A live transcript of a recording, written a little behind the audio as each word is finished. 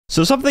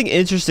So something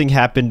interesting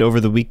happened over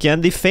the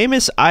weekend. The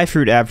famous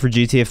iFruit app for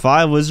GTA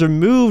 5 was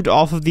removed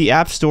off of the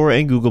App Store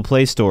and Google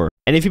Play Store.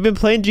 And if you've been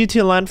playing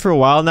GTA Online for a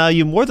while now,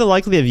 you more than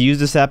likely have used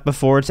this app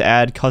before to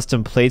add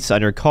custom plates on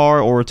your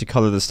car or to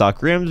color the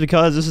stock rims,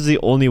 because this is the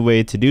only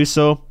way to do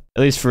so.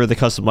 At least for the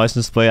custom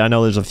license plate. I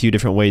know there's a few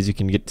different ways you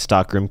can get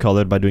stock rim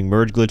colored by doing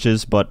merge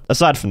glitches, but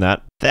aside from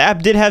that, the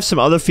app did have some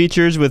other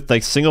features with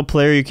like single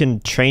player, you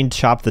can train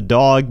chop the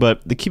dog,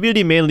 but the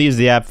community mainly uses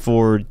the app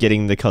for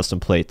getting the custom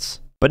plates.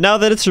 But now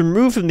that it's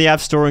removed from the App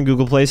Store and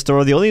Google Play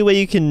Store, the only way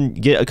you can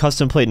get a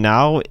custom plate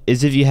now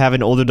is if you have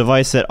an older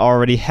device that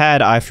already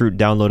had iFruit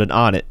downloaded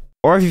on it.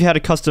 Or if you've had a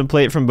custom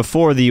plate from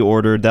before that you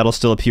ordered, that'll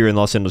still appear in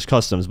Los Angeles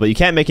Customs, but you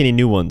can't make any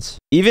new ones.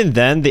 Even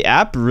then, the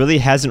app really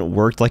hasn't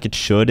worked like it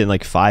should in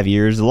like 5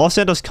 years. The Los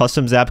Angeles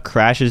Customs app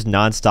crashes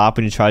nonstop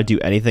when you try to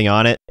do anything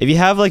on it. If you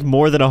have like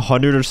more than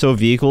 100 or so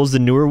vehicles, the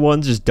newer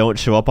ones just don't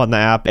show up on the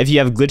app. If you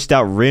have glitched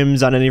out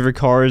rims on any of your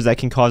cars, that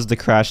can cause it to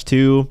crash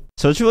too.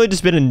 So it's really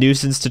just been a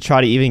nuisance to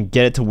try to even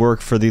get it to work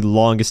for the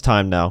longest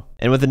time now.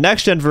 And with the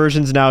next gen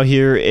versions now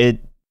here,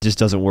 it just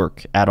doesn't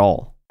work at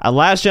all. On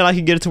last gen, I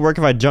could get it to work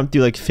if I jumped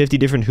through like 50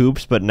 different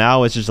hoops, but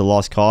now it's just a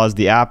lost cause.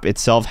 The app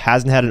itself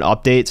hasn't had an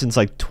update since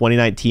like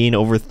 2019,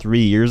 over 3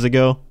 years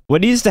ago.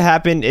 What needs to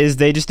happen is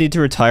they just need to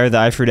retire the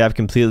iFruit app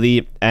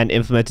completely and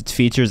implement its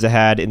features it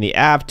had in the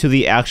app to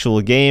the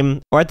actual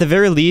game, or at the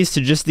very least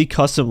to just the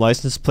custom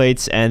license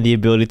plates and the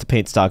ability to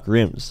paint stock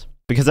rims.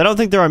 Because I don't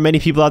think there are many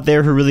people out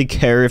there who really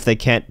care if they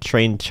can't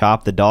train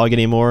chop the dog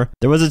anymore.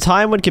 There was a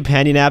time when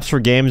companion apps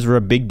for games were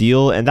a big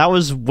deal, and that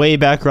was way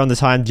back around the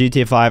time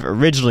GTA 5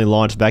 originally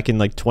launched back in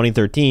like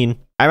 2013.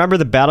 I remember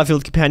the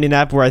Battlefield companion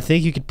app where I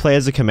think you could play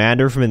as a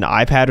commander from an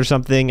iPad or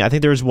something. I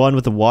think there was one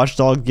with the Watch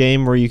Dogs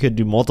game where you could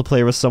do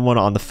multiplayer with someone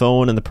on the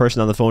phone, and the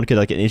person on the phone could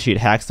like initiate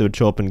hacks that would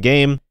show up in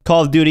game.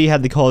 Call of Duty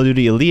had the Call of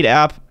Duty Elite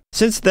app.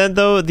 Since then,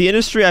 though, the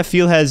industry, I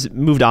feel, has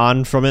moved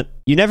on from it.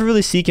 You never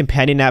really see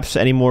companion apps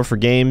anymore for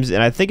games,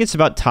 and I think it's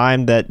about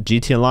time that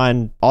GTA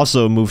Online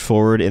also moved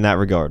forward in that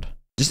regard.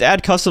 Just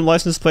add custom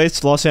license plates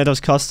to Los Angeles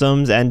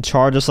Customs and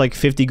charge us like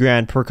 50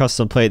 grand per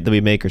custom plate that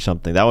we make or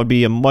something. That would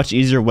be a much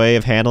easier way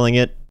of handling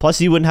it. Plus,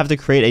 you wouldn't have to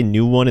create a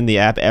new one in the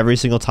app every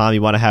single time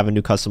you want to have a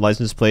new custom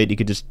license plate. You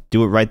could just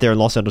do it right there in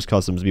Los Angeles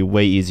Customs. It'd be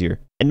way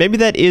easier. And maybe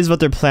that is what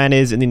their plan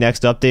is in the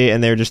next update,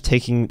 and they're just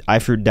taking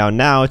iFruit down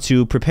now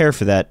to prepare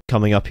for that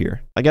coming up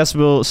here. I guess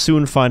we'll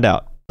soon find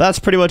out. That's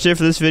pretty much it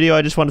for this video.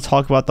 I just want to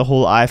talk about the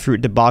whole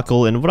iFruit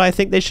debacle and what I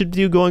think they should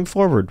do going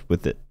forward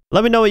with it.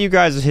 Let me know what you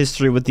guys'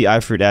 history with the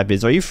iFruit app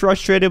is. Are you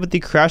frustrated with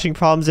the crashing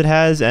problems it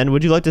has? And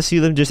would you like to see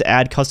them just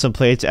add custom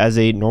plates as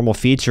a normal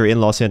feature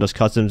in Los Angeles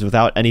Customs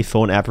without any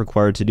phone app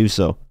required to do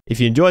so? If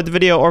you enjoyed the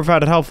video or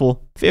found it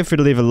helpful, feel free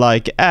to leave a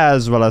like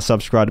as well as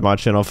subscribe to my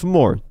channel for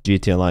more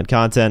GTA Online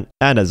content.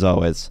 And as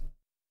always,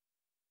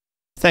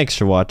 thanks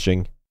for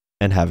watching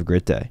and have a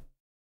great day.